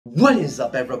What is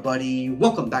up, everybody?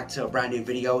 Welcome back to a brand new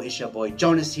video. It's your boy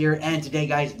Jonas here, and today,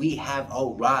 guys, we have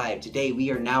arrived. Today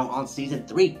we are now on season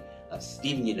 3 of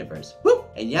Steven Universe. Woo!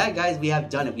 And yeah, guys, we have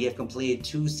done it. We have completed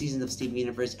 2 seasons of Steven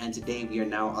Universe, and today we are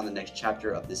now on the next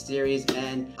chapter of the series,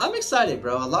 and I'm excited,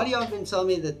 bro. A lot of y'all have been telling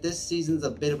me that this season's a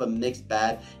bit of a mixed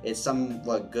bag. It's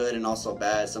somewhat good and also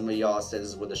bad. Some of y'all said this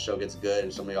is where the show gets good,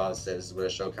 and some of y'all said this is where the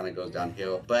show kind of goes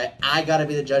downhill. But I gotta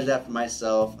be the judge of that for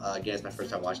myself. Again, it's my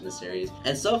first time watching the series,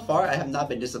 and so far I have not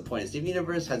been disappointed. Steven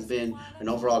Universe has been an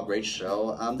overall great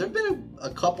show. There have been a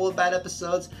couple of bad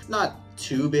episodes. It's not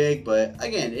too big, but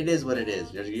again, it is what it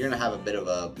is. You're gonna have a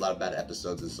lot of bad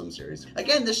episodes in some series.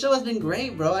 Again, the show has been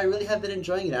great, bro. I really have been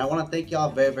enjoying it. I want to thank y'all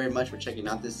very much for checking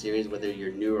out this series, whether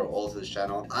you're new or old to this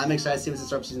channel. I'm excited to see what's in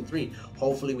store for season 3.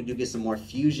 Hopefully we do get some more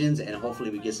fusions, and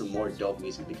hopefully we get some more dope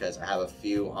music, because I have a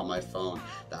few on my phone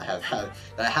that I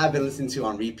have been listening to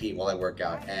on repeat while I work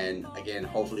out. And again,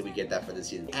 hopefully we get that for this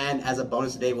season. And as a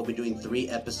bonus today, we'll be doing 3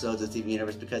 episodes of Steven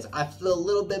Universe, because I feel a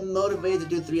little bit motivated to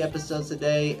do 3 episodes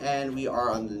today, and we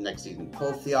are on the next season.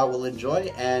 Hopefully y'all will enjoy,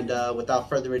 and without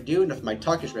further ado, enough of my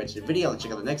talk, is ready to the video and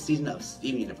check out the next season of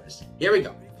Steven Universe. Here we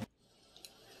go.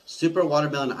 Super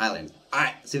Watermelon Island.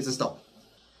 Alright, see what's installed.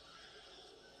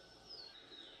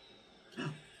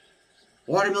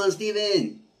 Watermelon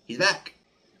Steven! He's back!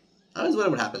 I was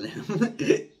wondering what happened to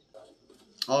him.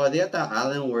 Oh, are they at that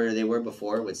island where they were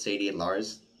before with Sadie and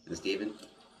Lars and Steven?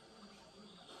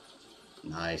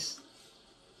 Nice.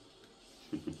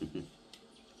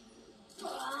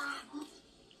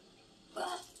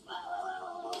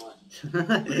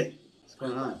 What's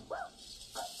going on?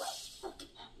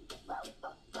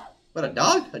 What, a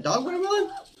dog? A dog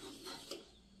watermelon?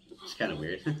 It's kind of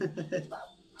weird.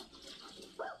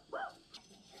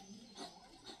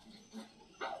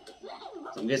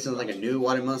 So I'm guessing it's like a new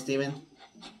watermelon, Steven.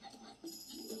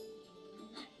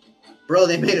 Bro,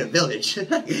 they made a village.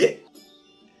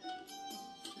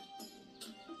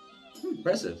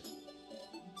 Impressive.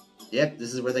 Yep,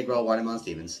 this is where they grow watermelon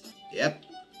Stevens. Yep.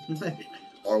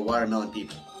 Or watermelon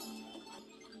people.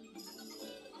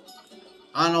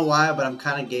 I don't know why, but I'm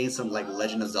kind of getting some like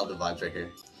Legend of Zelda vibes right here.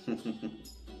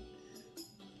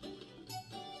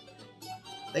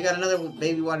 They got another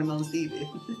baby watermelon Steven.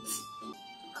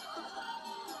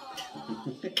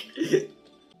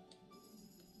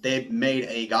 They made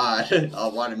a god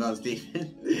of watermelon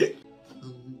Steven.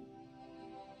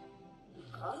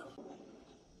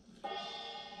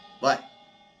 What?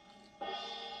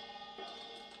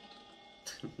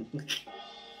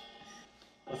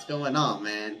 What's going on,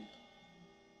 man?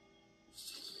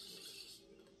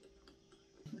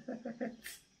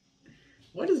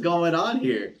 What is going on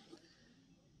here?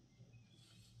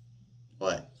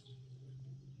 What?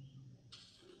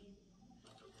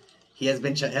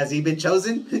 Has he been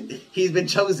chosen? He's been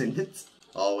chosen.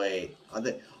 Oh wait.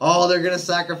 They're gonna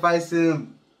sacrifice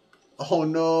him. Oh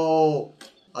no.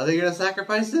 Are they gonna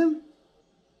sacrifice him?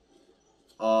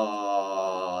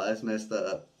 Oh, that's messed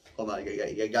up. Hold on,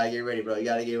 you gotta get ready, bro. You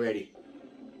gotta get ready.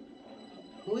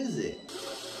 Who is it?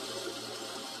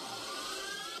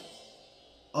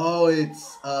 Oh,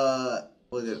 it's,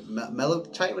 what is it?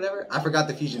 Malachite, whatever? I forgot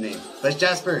the fusion name. But it's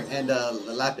Jasper and,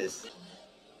 Lapis.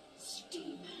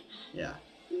 Yeah.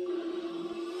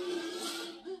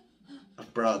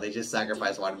 Bro, they just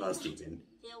sacrificed Watermelon Steven.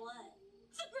 Feel what?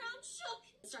 The ground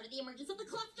shook! Started the emergence of the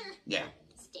cluster. Yeah.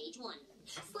 Stage 1.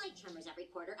 Slight tremors every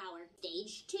quarter hour.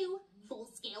 Stage 2.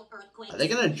 Full-scale earthquake. Are they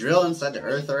gonna drill inside the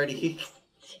earth already?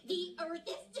 The earth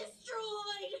is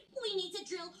destroyed! We need to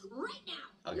drill right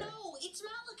now. Okay. No, it's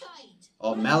Malachite.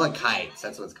 Oh, Malachite.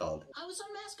 That's what it's called. I was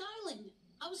on Mask Island.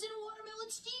 I was in a watermelon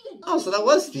Steven. Oh, so that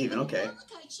was Steven. Okay.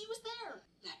 Malachite, she was there.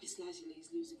 Lapis Lazuli is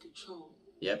losing control.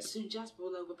 Yep. Soon Jasper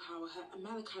will overpower her and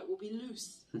Malachite will be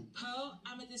loose. Pearl,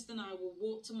 Amethyst and I will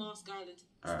walk to Mask Island.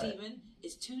 All right. Steven,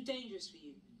 it's too dangerous for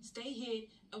you. Stay here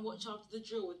and watch after the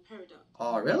drill with Peridot.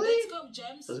 Oh, really? Let's go,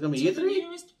 Gems. So it's gonna be you 3? The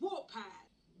nearest warp pad.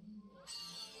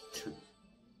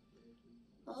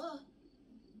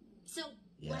 So...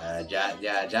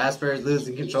 Yeah, Jasper is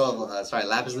losing control of, sorry,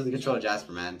 Lapis is losing control of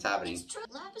Jasper, man. It's happening.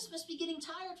 Lapis must be getting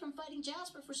tired from fighting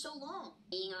Jasper for so long.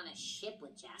 Being on a ship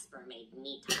with Jasper made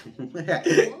me tired. I gotta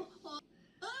help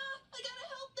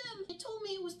them. They told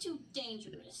me it was too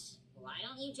dangerous. Why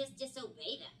don't you just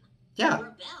disobey them? Yeah.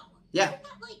 Rebel. Yeah. Isn't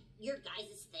that like your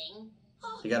guys' thing?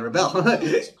 You gotta rebel.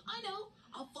 I know.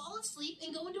 I'll fall asleep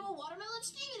and go into a watermelon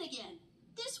Steven again.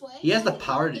 This way. He has the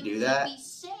power to do that. Be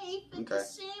safe at the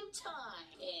same time.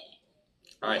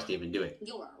 Yeah. Alright, Steven, do it.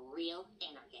 You're a real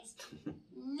anarchist.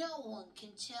 No one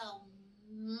can tell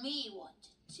me what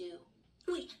to do.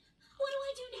 Wait, what do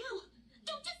I do now?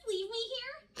 Don't just leave me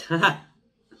here.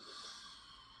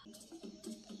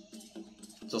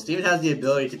 So Steven has the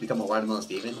ability to become a watermelon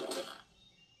Steven?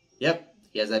 Yep,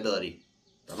 he has that ability.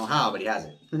 Don't know how, but he has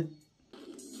it.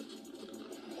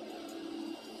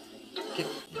 Okay.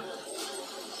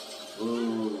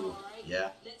 Ooh, yeah.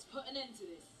 Let's put an end to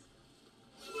this.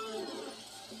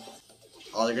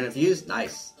 Oh, they're gonna fuse?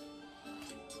 Nice.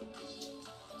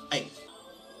 Hey,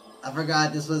 I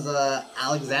forgot this was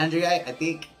Alexandria, I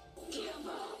think.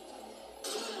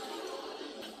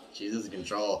 She's losing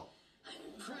control. I'm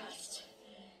impressed.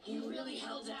 You really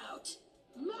held out.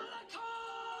 Malachite!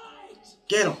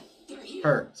 Get him! They're here.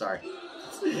 Her, sorry.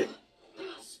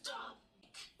 Stop!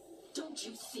 Don't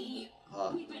you see?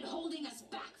 We've been holding us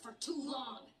back for too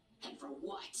long. And for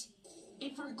what?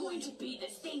 If we're going to be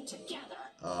this thing together,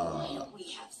 why don't we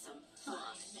have some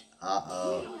fun?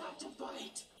 We don't have to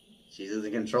fight. She's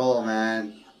losing control,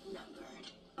 man.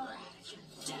 Outnumbered. Or out of your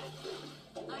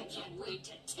depth. I can't wait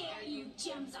to tear you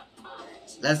gems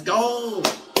apart. Let's go!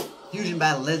 Fusion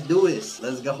battle, let's do this.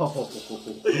 Let's go.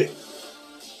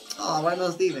 Oh, why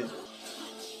not Steven?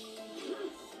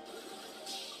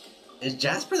 Is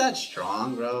Jasper that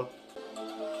strong, bro?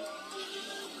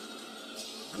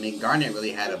 I mean, Garnet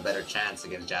really had a better chance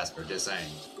against Jasper, just saying.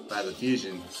 By the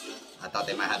fusion, I thought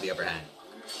they might have the upper hand.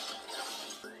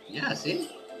 Yeah, see?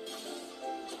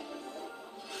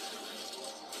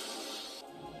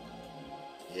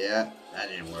 Yeah, that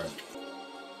didn't work.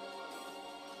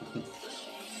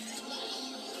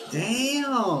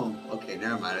 Damn! Okay,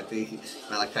 never mind. I think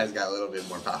Malachite's got a little bit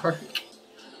more power.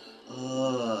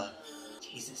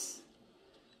 Jesus.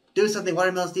 Do something,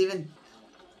 Watermelon Steven!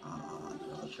 Oh,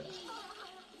 no, try.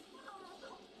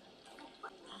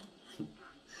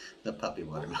 The puppy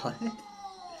watermelon.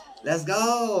 Let's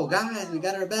go! Guys, we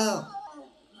got our bell!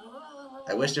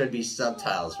 I wish there would be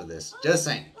subtitles for this. Just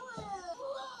saying.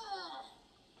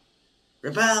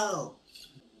 Rebel!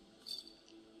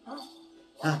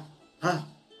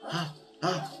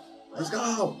 Let's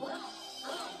go!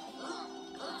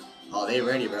 Oh, they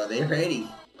ready, bro. They ready.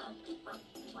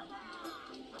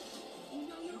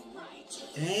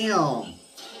 Damn!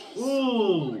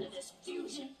 Ooh! This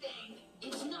fusion thing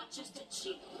is not just a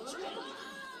cheap trick.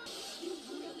 You've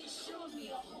really shown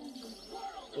me a whole new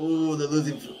world. Ooh, they're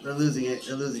losing it. They're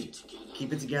losing it.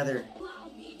 Keep it together. Allow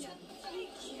me to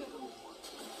thank you.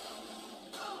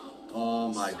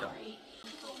 Oh my god.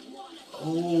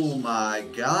 Oh my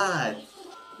god.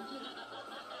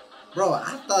 Bro,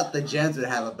 I thought the gems would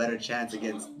have a better chance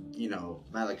against, you know,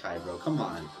 Malachite, bro. Come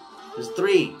on. There's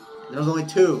 3. There was only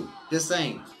 2. Just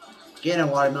saying. Get him,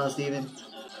 Watermelon Steven.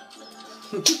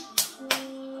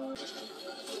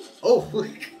 Oh.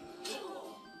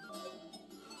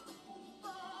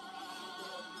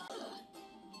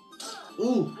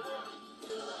 Ooh.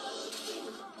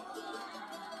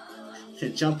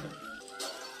 Jump.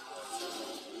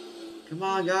 Come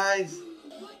on, guys.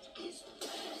 What is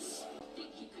this? Think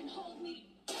you can hold me?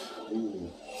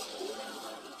 Ooh.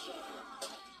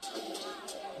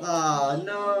 Oh,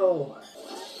 no.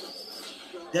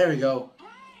 There we go.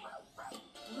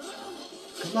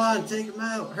 Come on, take him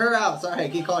out. Her out. Sorry, I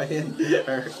keep calling him.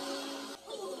 Her.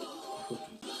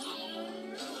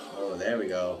 Oh, there we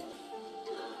go.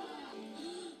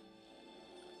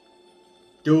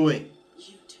 Do it.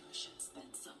 You two should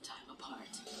spend some time apart.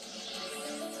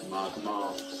 Come on, come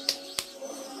on.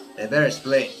 They better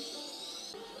split.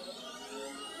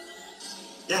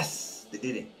 Yes, they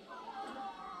did it.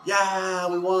 Yeah,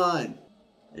 we won.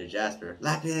 There's Jasper.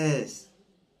 Lapis.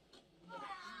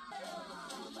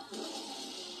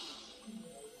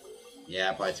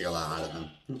 Yeah, I probably took a lot out of them.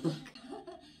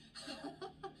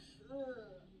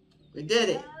 We did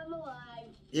it. I'm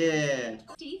alive. Yeah.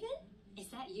 Steven? Is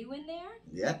that you in there?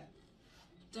 Yeah.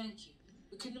 Thank you.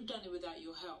 We couldn't have done it without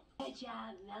your help. Good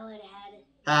job, Melonhead.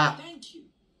 Ha. Thank you,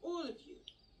 all of you.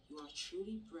 You are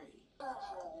truly brave.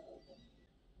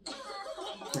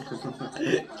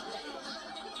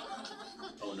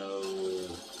 Oh no.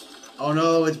 Oh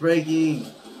no, it's breaking.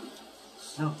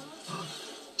 No.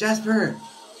 Jasper.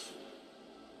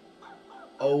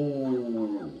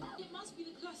 Oh. It must be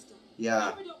the cluster.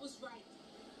 Yeah. Peridot was right.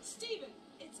 Steven,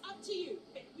 it's up to you.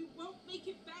 We won't make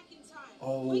it back in time.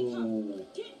 Oh. Wake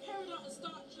up. Get Peridot and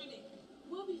start drilling.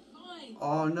 We'll be fine.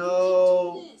 Oh You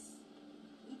no. can do this.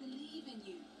 We believe in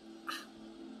you.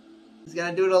 He's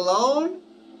gonna do it alone?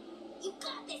 You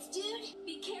got this, dude.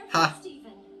 Be careful, Ha.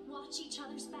 Steven. Watch each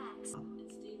other's backs. And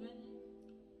Steven,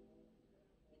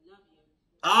 we love you.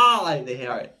 Oh, like they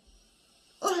hear it.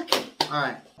 Look.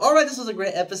 Alright, this was a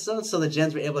great episode. So the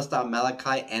gems were able to stop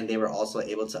Malachite, and they were also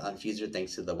able to unfuse her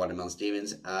thanks to the Watermelon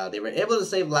Stevens. They were able to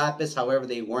save Lapis, however,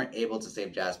 they weren't able to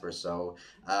save Jasper. So,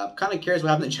 kind of curious what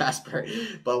happened to Jasper,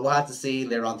 but we'll have to see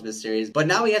later on through the series. But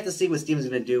now we have to see what Steven's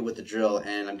going to do with the drill,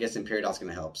 and I'm guessing Peridot's going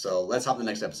to help. So let's hop to the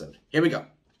next episode. Here we go.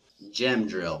 Gem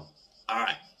drill.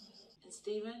 Alright. And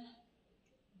Steven,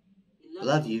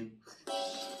 Love you.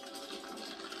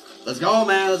 Let's go,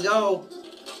 man. Let's go.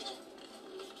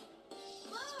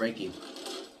 It's breaking.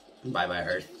 Bye-bye,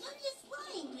 Earth. I'm just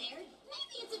lying there.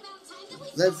 Maybe it's about time that we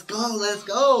Let's go. Let's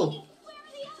go. Where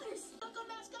are the others? Stuck on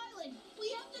Mask Island. We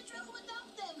have to drill without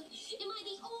them. Am I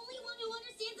the only one who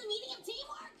understands the meaning of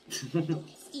teamwork?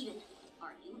 Okay, Steven,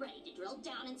 are you ready to drill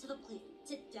down into the planet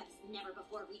to depths never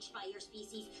before reached by your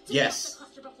species? To Yes. the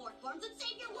cluster before it forms and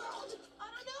save your world? I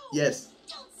don't know. Yes.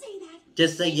 Don't say that.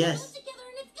 Just say We'll yes. do it together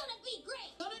and it's gonna be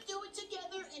great. Gonna do it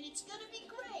together and it's gonna be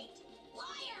great.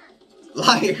 Liar.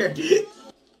 Liar. Ready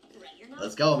or not?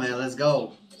 Let's go, man. Let's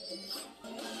go.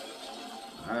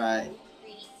 Alright.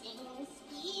 Increasing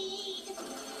speed.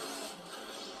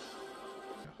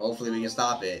 Hopefully we can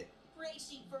stop it.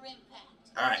 Bracing for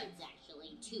impact. Alright. It's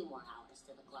actually 2 more hours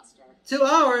to the cluster. 2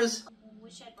 hours?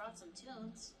 Wish I brought some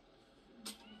tunes.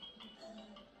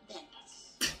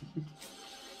 Thanks.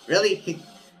 Really?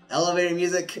 Elevator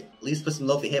music? At least put some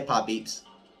lofi hip-hop beats.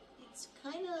 It's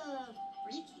kind of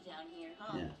freaky down here,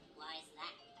 huh? Yeah. Why is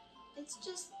that? It's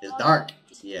just It's dark.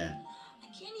 Yeah. I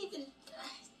can't even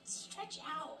stretch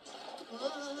out.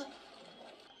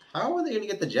 How are they gonna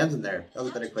get the gems in there? That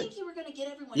was better quick. Think you were gonna get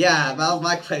everyone? Yeah, that was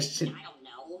my question. I don't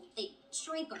know. They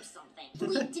shrink or something.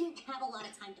 We didn't have a lot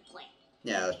of time to plan.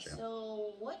 Yeah, that's true.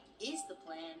 So what is the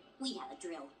plan? We have a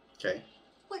drill. Okay.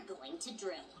 We're going to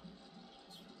drill.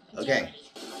 Get Okay.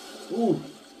 ready. Ooh.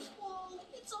 Whoa,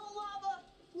 it's all lava.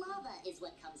 Lava is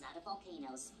what comes out of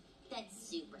volcanoes. That's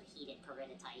superheated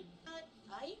peridotite.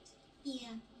 Right?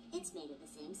 Yeah, it's made of the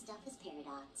same stuff as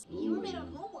Peridot's. You were made on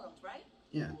Homeworld, right?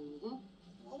 Yeah. Mm-hmm.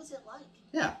 What was it like?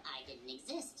 Yeah. I didn't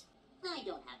exist. I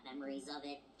don't have memories of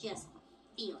it, just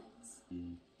feelings.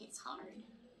 Mm. It's hard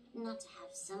not to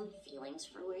have some feelings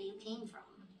for where you came from.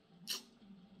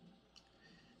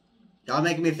 Y'all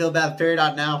making me feel bad for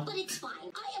Peridot now. But it's fine.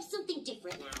 I have something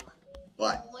different now.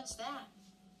 What? What's that?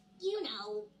 You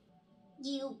know,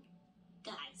 you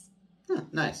guys. Huh,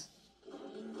 nice.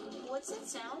 What's that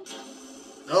sound?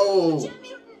 Oh.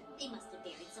 They must have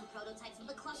buried some prototypes of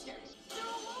the cluster.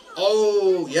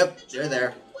 Oh, yep, they're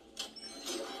there.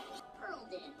 Pearl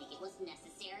didn't think it was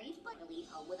necessary, but to leave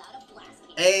home without a blast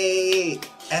canister. Hey,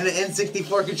 and an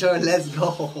N64 controller, let's go.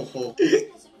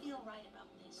 Doesn't feel right about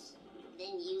this.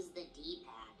 Then use the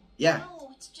D-pad. Yeah, No,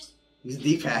 it's just use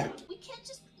D-pad. we can't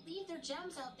just leave their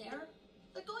gems out there.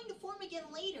 They're going to form again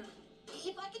later.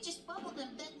 If I could just bubble them,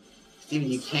 then Steven,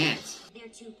 you can't. they're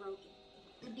too broken.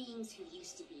 The beings who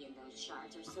used to be in those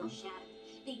shards are so shattered.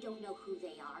 They don't know who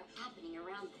they are happening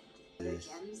around them. Their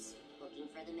gems looking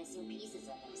for the missing pieces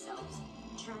of themselves,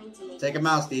 trying to make Take him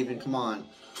out, Steven, come on.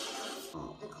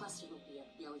 The cluster will be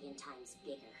 1,000,000,000 times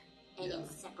bigger. An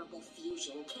inseparable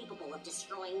fusion capable of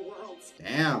destroying worlds.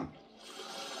 Damn.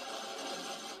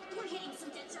 We're hitting some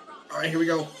denser rock. All right, here we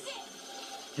go. This is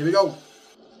it. Here we go.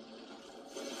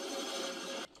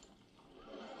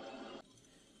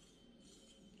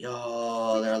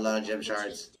 Yo, there are a lot of gem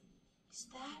shards. Is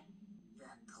that the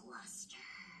cluster?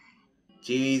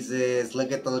 Jesus,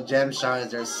 look at those gem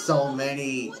shards. There's so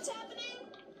many. What's happening?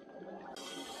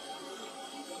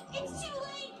 It's too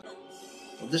late.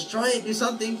 Well, destroy it. Do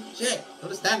something. Shit. Don't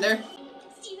just stand there.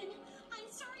 Steven, I'm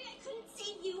sorry I couldn't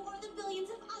save you or the billions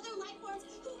of other life forms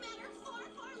who matter far,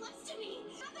 far less to me.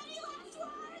 Have any last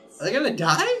words? Are they gonna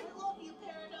die? I love you,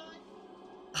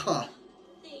 Peridot. Huh.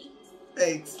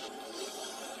 Thanks. Thanks.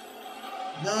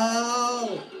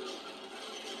 No.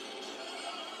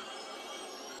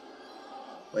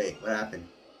 Wait, what happened?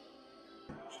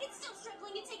 It's still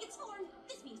struggling to take its form.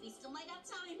 This means we still might have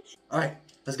time. All right,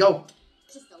 let's go.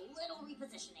 Just a little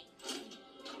repositioning.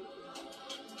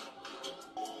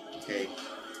 Okay.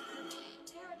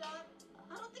 Peridot,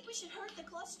 I don't think we should hurt the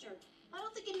cluster. I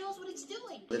don't think it knows what it's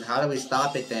doing. Then how do we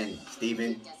stop it then,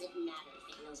 Steven? It doesn't matter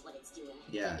if it knows what it's doing.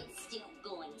 Yeah. It's still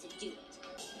going to do it.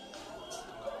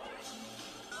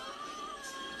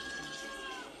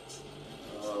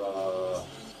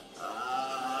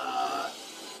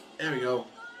 There we go.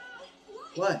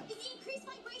 What? Is the increased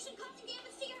vibration causing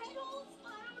damage to your head holes? I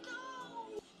don't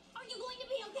know. Are you going to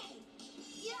be okay?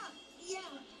 Yeah.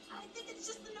 I think it's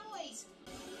just the noise.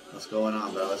 What's going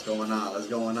on, bro? What's going on? What's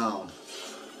going on?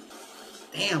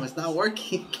 Damn, it's not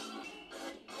working.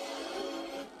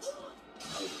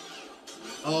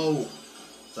 Oh,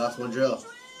 last one drill.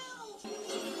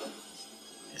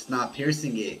 It's not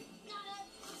piercing it. Gotta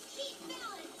keep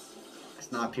balance.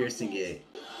 It's not piercing it.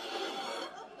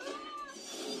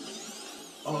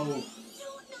 Oh. Don't know if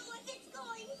it's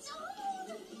going to.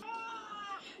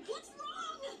 What's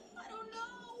wrong? I don't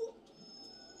know.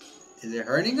 Is it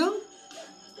hurting him?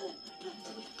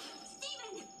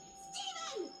 Steven!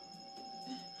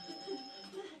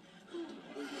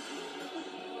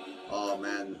 Oh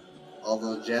man. All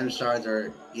those gem shards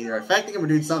are either affecting him or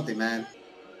doing something, man.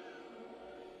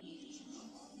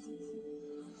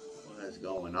 What is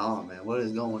going on, man? What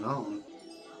is going on?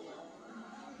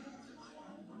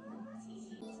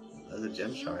 That's a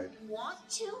gem shard. Want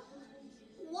to?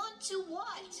 Want to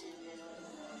what?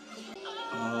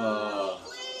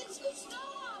 Please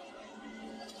stop!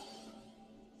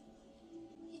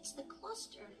 It's the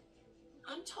cluster.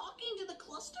 I'm talking to the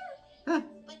cluster? Huh.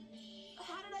 But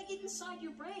how did I get inside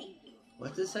your brain?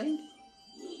 What's it saying?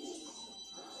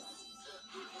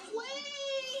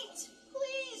 Wait!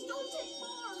 Please don't take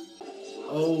form.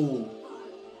 Oh.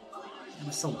 It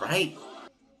was so bright.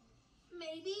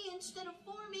 Maybe instead of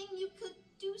forming, you could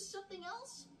do something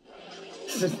else?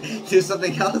 Do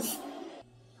something else?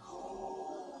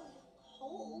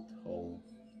 Hold? Oh.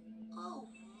 Oh,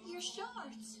 your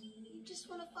shards. You just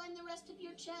want to find the rest of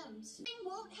your gems. It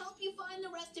won't help you find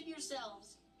the rest of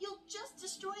yourselves. You'll just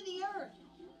destroy the earth.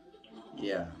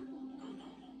 Yeah.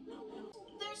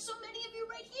 There's so many of you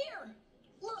right here.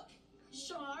 Look,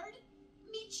 shard,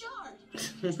 meet shard.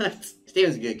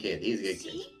 Steven's a good kid. He's a good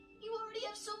kid. See? You already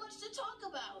have so much to talk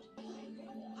about.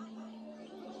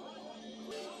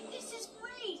 This is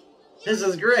great. This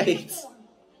is great.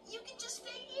 You can just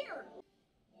stay here.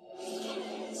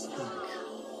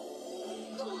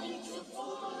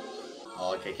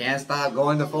 Okay, can't stop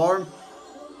going to form.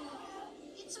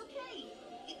 It's okay.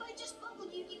 If I just bubble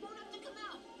you, you won't have to come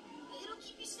out. It'll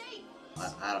keep you safe. I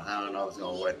don't know if it's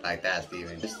gonna work like that,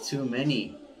 Steven. There's too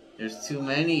many. There's too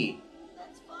many.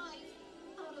 That's 5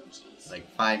 out of jeez. Like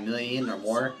 5 million or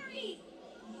more. Sorry.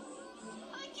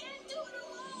 I can't do it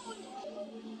alone.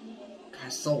 God,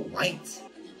 it's so light.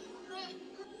 Steven,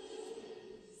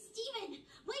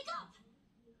 wake up.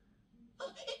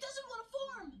 It doesn't want to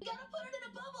form. You gotta put it in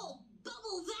a bubble.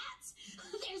 Bubble that?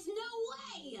 There's no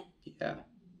way. Yeah.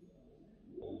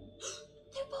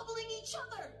 They're bubbling each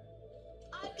other.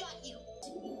 I've got you.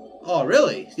 Oh,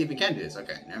 really? Steven can do this.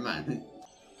 Okay, never mind.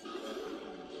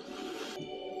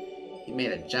 He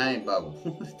made a giant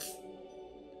bubble.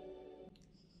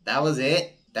 That was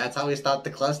it? That's how we stopped the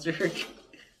cluster?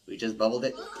 We just bubbled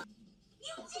it? You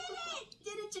did it!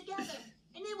 Did it together.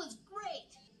 And it was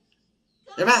great.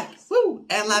 They're back! Woo!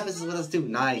 And Lapis is with us too.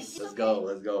 Nice. Let's go.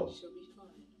 Let's go.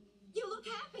 You look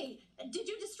happy. Did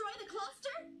you destroy the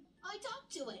cluster? I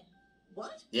talked to it.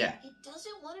 What? Yeah. It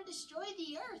doesn't want to destroy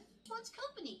the earth. It wants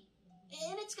company.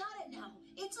 And it's got it now.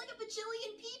 It's like a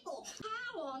bajillion people.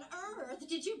 How on earth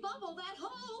did you bubble that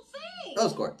whole thing?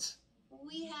 Those quartz.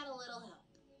 We had a little help.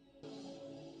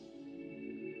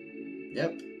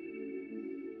 Yep.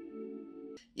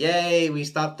 Yay, we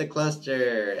stopped the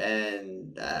cluster,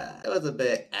 and it was a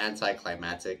bit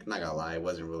anticlimactic, not gonna lie, it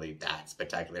wasn't really that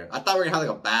spectacular. I thought we were gonna have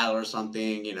like a battle or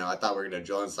something, you know, I thought we were gonna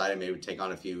drill inside and maybe take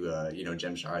on a few, you know,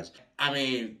 gem shards. I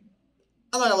mean,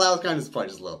 I'm not gonna lie, I was kind of disappointed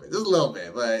just a little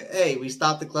bit, but hey, we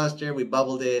stopped the cluster, we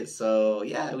bubbled it, so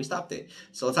yeah, we stopped it.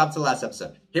 So let's hop to the last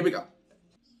episode. Here we go.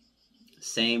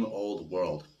 Same old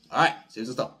world. Alright, see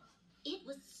what's up. It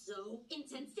was so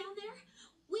intense down there.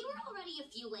 We were already a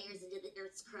few layers into the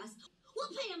Earth's crust.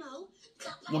 Wabamo!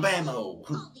 Wabamo!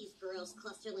 All these gross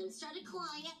cluster limbs started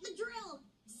clawing at the drill.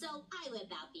 So I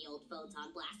whip out the old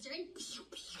photon blaster and pew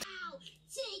pew!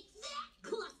 Take that,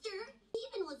 cluster!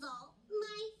 Even was all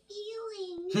my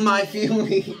feelings. My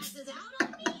feelings. Passes out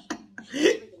on me.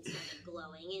 Everything started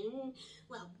glowing and,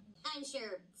 well, I'm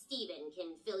sure Steven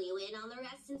can fill you in on the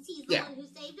rest since he's the one who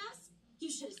saved us. You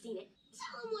should have seen it.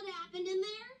 Tell him what happened in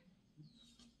there.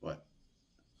 What?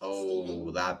 Oh,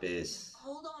 Steven? Lapis.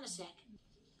 Hold on a sec.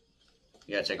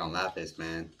 You gotta check on Lapis,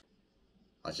 man.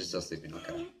 Oh, she's still sleeping,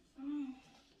 okay.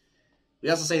 We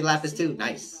also say Lapis too,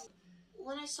 nice.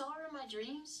 When I saw her in my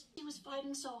dreams, she was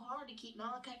fighting so hard to keep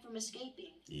Malachite from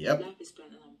escaping. Yep. Lapis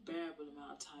spent an unbearable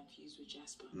amount of time fused with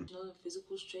Jasper. You know the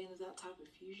physical strain of that type of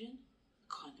fusion?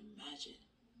 I can't imagine.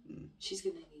 She's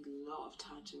gonna need a lot of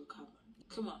time to recover.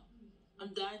 Come on.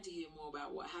 I'm dying to hear more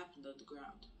about what happened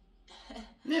underground.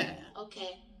 Yeah.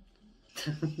 Okay.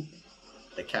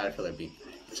 The caterpillar bee.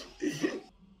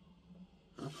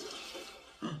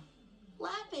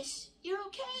 Lapis, you're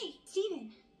okay.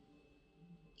 Steven,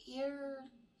 You're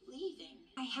leaving.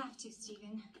 I have to,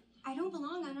 Steven. I don't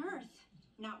belong on Earth.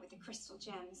 Not with the crystal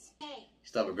gems. Hey, You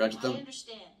still have a grudge with I them?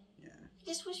 understand. Yeah.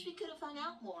 Just wish we could have hung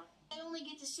out more. I only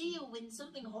get to see you when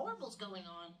something horrible's going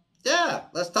on. Yeah,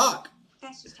 let's talk.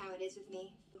 That's just how it is with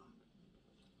me.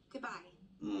 Goodbye.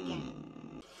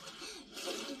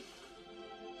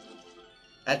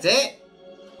 That's it?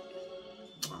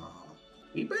 Oh,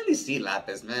 we barely see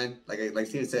Lapis, man. Like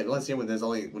Steven said, we only see her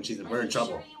when she's in trouble.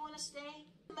 Sure you want to stay?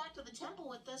 Come back to the temple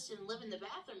with us and live in the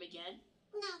bathroom again?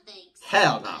 No thanks.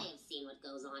 Hell no. I have seen what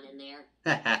goes on in there.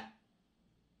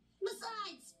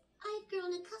 Besides, I've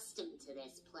grown accustomed to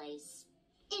this place.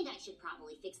 And I should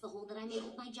probably fix the hole that I made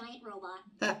with my giant robot.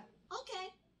 Okay,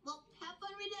 well, have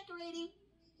fun redecorating.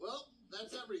 Well,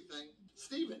 that's everything.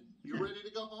 Steven, you ready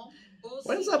to go home?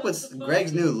 What is up with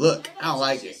Greg's new look? I don't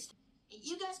like it.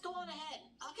 You guys go on ahead.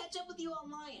 I'll catch up with you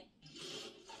online.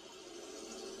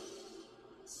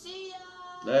 See ya!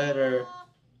 Later.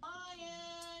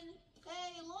 Lion!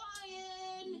 Hey,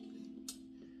 Lion!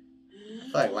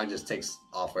 I feel like Lion just takes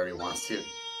off wherever he wants to.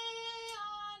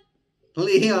 I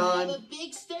Leon! have a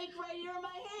big steak right here in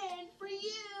my hand for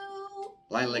you!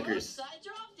 Lion lickers. Whoops, I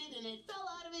dropped it and it fell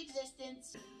out of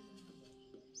existence.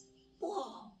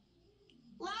 Whoa!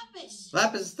 Lapis!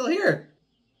 Lapis is still here.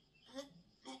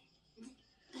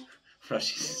 Bro,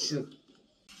 she's...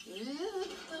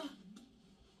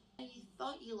 I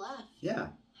thought you left. Yeah.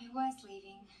 I was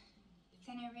leaving.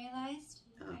 Then I realized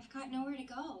I've got nowhere to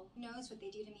go. Who knows what they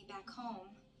do to me back home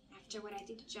after what I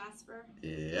did to Jasper?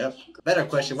 Yep. Better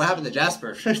question, what happened to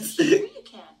Jasper? Sure you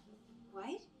can.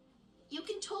 What? You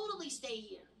can totally stay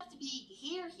here. You don't have to be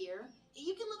here.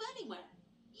 You can live anywhere.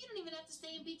 You don't even have to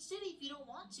stay in Beach City if you don't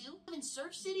want to. Live in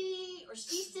Surf City, or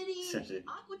Sea City,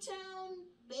 Aquatown,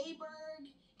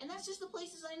 Bayberg, and that's just the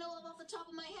places I know of off the top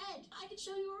of my head. I can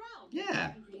show you around.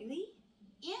 Yeah. Really?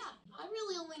 Yeah, I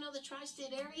really only know the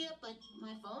tri-state area, but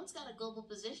my phone's got a global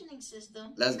positioning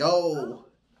system. Let's go.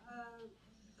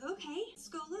 Okay, let's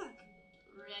go look.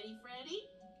 Ready, Freddy?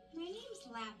 My name's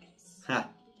Lapis. Huh.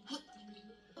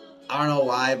 I don't know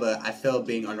why, but I feel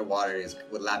being underwater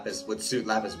would suit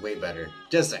Lapis way better.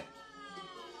 Just saying.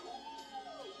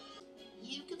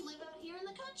 You could live out here in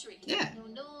the country. Yeah. No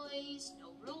noise,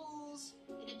 no rules.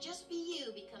 It'd just be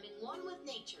you becoming one with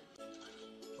nature.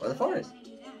 Or the forest. I want to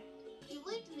do that. If you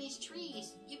lived in these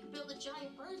trees, you could build a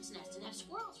giant bird's nest and have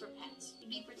squirrels for pets. You'd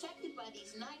be protected by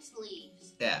these nice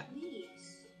leaves. Yeah.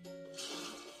 Leaves.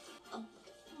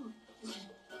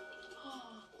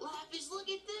 Lapis, look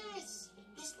at this!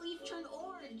 This leaf turned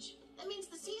orange. That means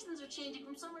the seasons are changing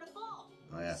from summer to fall.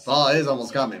 Oh yeah. Fall is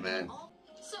almost coming, man.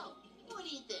 So, what do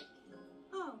you think?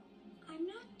 Oh, I'm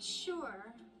not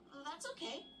sure. That's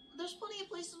okay. There's plenty of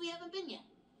places we haven't been yet.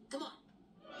 Come on.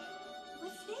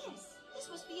 What's this? This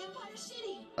must be Empire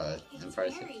City. It's Empire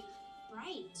very City.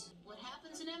 bright. What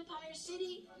happens in Empire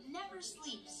City never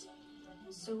sleeps.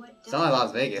 So what? It's not like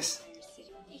Las Vegas. Empire City?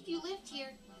 If you lived here,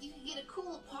 you could get a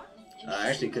cool apartment. And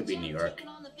Actually, it could be New York. taking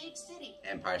on the big city.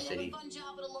 Empire You'd City. have a fun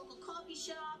job at a local coffee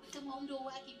shop, come home to a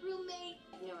wacky roommate.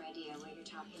 I have no idea what you're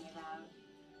talking about.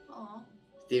 Aw.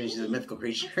 Steven, she's a mythical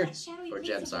creature. What's that shadowy Or place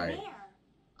gem, over sorry. there?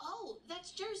 Oh,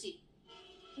 that's Jersey.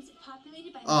 Is it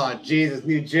populated by? Oh, monkeys? Jesus,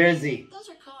 New Jersey. Those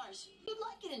are cars. You'd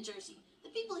like it in Jersey. The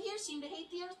people here seem to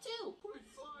hate the earth too. We're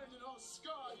flying in our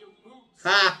sky, you mooks.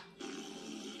 Ha!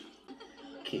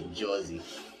 King Jersey.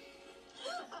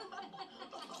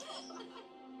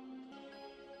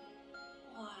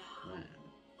 Wow.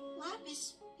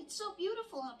 Lapis, it's so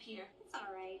beautiful up here. It's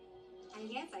all right. I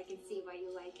guess I can see why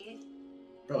you like it.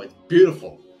 Bro, it's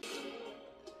beautiful.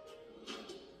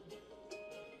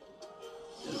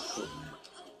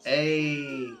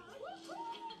 Hey.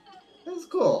 That's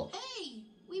cool. Hey,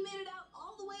 we made it out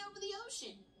all the way over the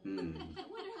ocean. I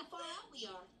wonder how far out we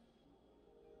are.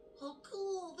 Oh,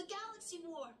 cool, the galaxy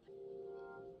warp.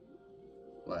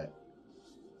 What?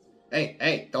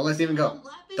 Hey, don't let Steven go.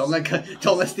 Lapis?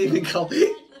 Don't let Steven go.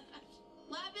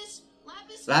 Lapis?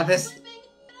 Lapis? Slipping?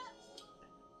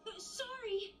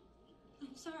 Sorry.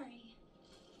 I'm sorry.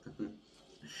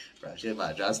 Bro, shit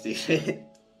about John Steven.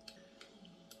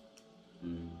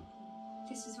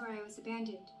 This is where I was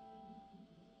abandoned.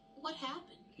 What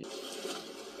happened?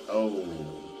 Oh.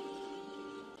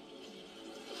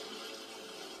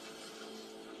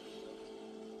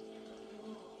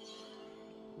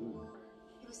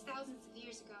 It was thousands of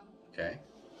years ago. Okay.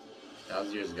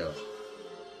 1,000 years ago.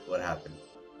 What happened?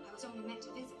 I was only meant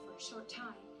to visit for a short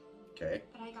time, Okay.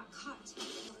 but I got caught.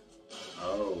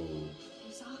 Oh. It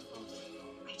was awful.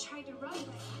 I tried to run,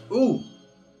 but Ooh.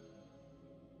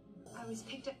 I was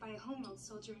picked up by a homeworld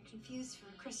soldier and confused for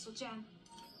a crystal gem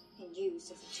and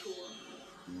used as a tool.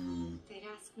 They'd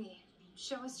ask me,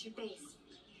 "Show us your base.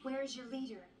 Where is your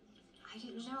leader?" I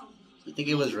didn't know. You think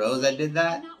it was Rose that did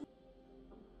that?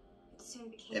 Soon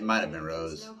soon became It might have clear been there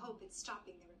was Rose. no hope in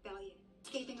stopping the rebellion.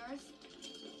 Escaping Earth,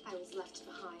 I was left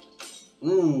behind.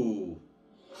 Ooh.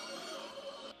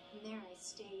 And there I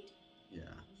stayed. Yeah.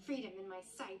 Freedom in my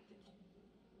sight.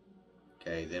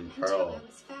 Okay, then Until Pearl. I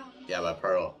was found. Yeah, but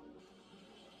Pearl.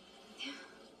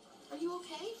 Are you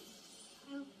okay?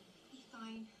 I'll be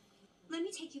fine. Let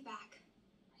me take you back.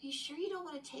 Are you sure you don't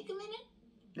want to take a minute?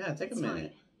 Yeah, take a It's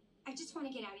minute. fine. I just want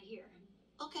to get out of here.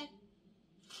 Okay.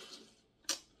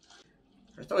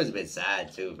 Her story's a bit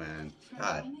sad too, man. For a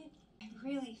God. moment, I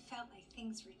really felt like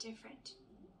things were different.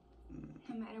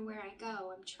 No matter where I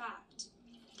go, I'm trapped.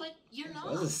 But you're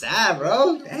not. This is sad,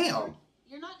 bro. Damn.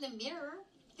 You're not in a mirror.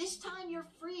 This time you're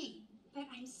free. But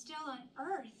I'm still on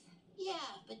Earth. Yeah,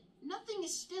 but nothing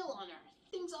is still on Earth.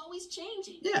 Things always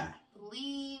changing. Yeah.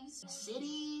 Leaves,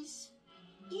 cities,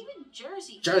 even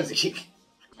Jersey. Jersey.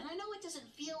 And I know it doesn't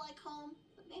feel like home,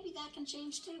 but maybe that can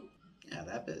change too. Yeah,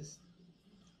 that is.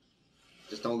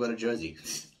 Just don't go to Jersey.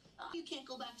 You can't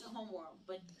go back to the home world,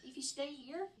 but if you stay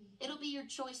here, it'll be your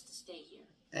choice to stay here.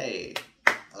 Hey,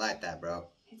 I like that, bro.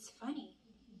 It's funny.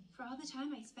 For all the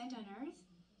time I spent on Earth,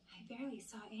 I barely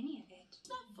saw any of it. It's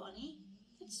not funny.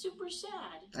 It's super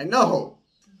sad. I know.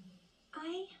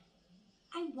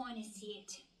 I want to see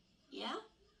it. Yeah?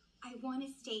 I want to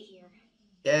stay here.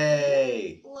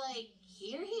 Yay. Like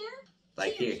here?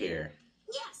 Like here.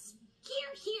 Yes,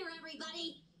 here,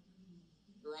 everybody.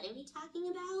 What are we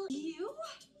talking about? You?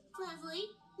 Leslie,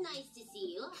 nice to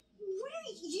see you. What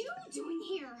are you doing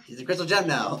here? He's a crystal gem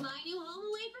This is now. my new home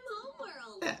away from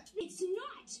homeworld. Yeah. It's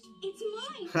not. It's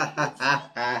mine.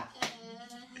 I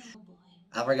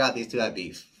Oh boy. forgot these two had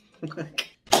beef.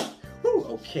 Whew,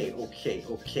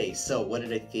 okay. So, what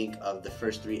did I think of the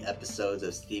first 3 episodes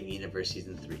of Steven Universe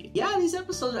Season 3? Yeah, these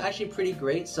episodes are actually pretty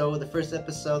great. So, the first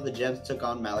episode, the gems took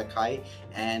on Malachite,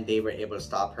 and they were able to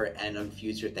stop her and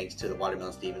unfuse her thanks to the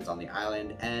Watermelon Stevens on the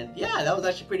island. And yeah, that was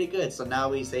actually pretty good. So, now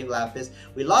we save Lapis.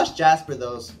 We lost Jasper,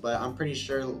 though, but I'm pretty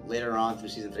sure later on through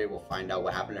Season 3, we'll find out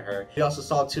what happened to her. We also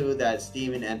saw, too, that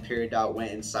Steven and Peridot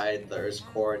went inside the Earth's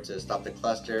core to stop the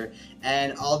cluster.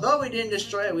 And although we didn't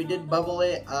destroy it, we did bubble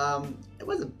it. It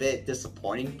was a bit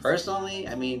disappointing, personally.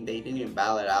 I mean, they didn't even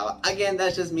battle it out. Again,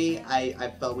 that's just me.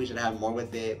 I felt we should have more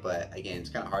with it, but again, it's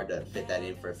kind of hard to fit that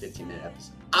in for a 15-minute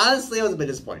episode. Honestly, I was a bit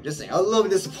disappointed. Just saying, I was a little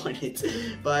bit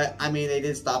disappointed. But, I mean, they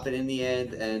did stop it in the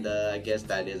end, and I guess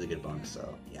that is a good bonus,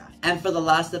 so yeah. And for the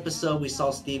last episode, we saw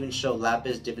Steven show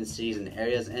Lapis different cities and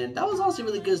areas, and that was also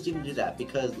really good of Steven to do that,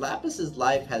 because Lapis's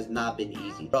life has not been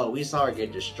easy. Bro, we saw her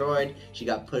get destroyed, she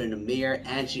got put in a mirror,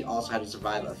 and she also had to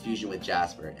survive a fusion with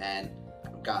Jasper, and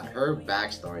God, her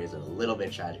backstory is a little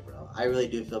bit tragic, bro. I really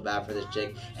do feel bad for this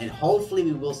chick, and hopefully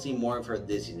we will see more of her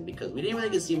this season, because we didn't really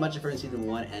get to see much of her in Season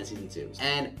 1 and Season 2.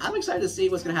 And I'm excited to see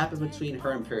what's going to happen between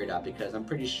her and Peridot, because I'm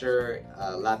pretty sure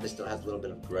Lapis still has a little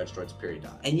bit of grudge towards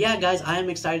Peridot. And yeah, guys, I am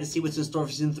excited to see what's in store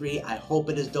for Season 3. I hope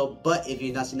it is dope, but if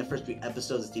you've not seen the first 3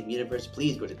 episodes of Steven Universe,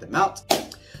 please go check them out.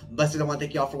 But still, I want to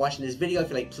thank you all for watching this video. If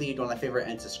you like, please do like, favorite,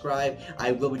 and subscribe.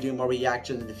 I will be doing more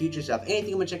reactions in the future, so if anything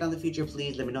you want to check out in the future,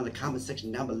 please let me know in the comment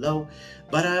section down below.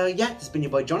 But yeah, this has been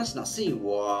your boy Jonas, and I'll see you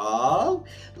all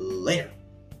later.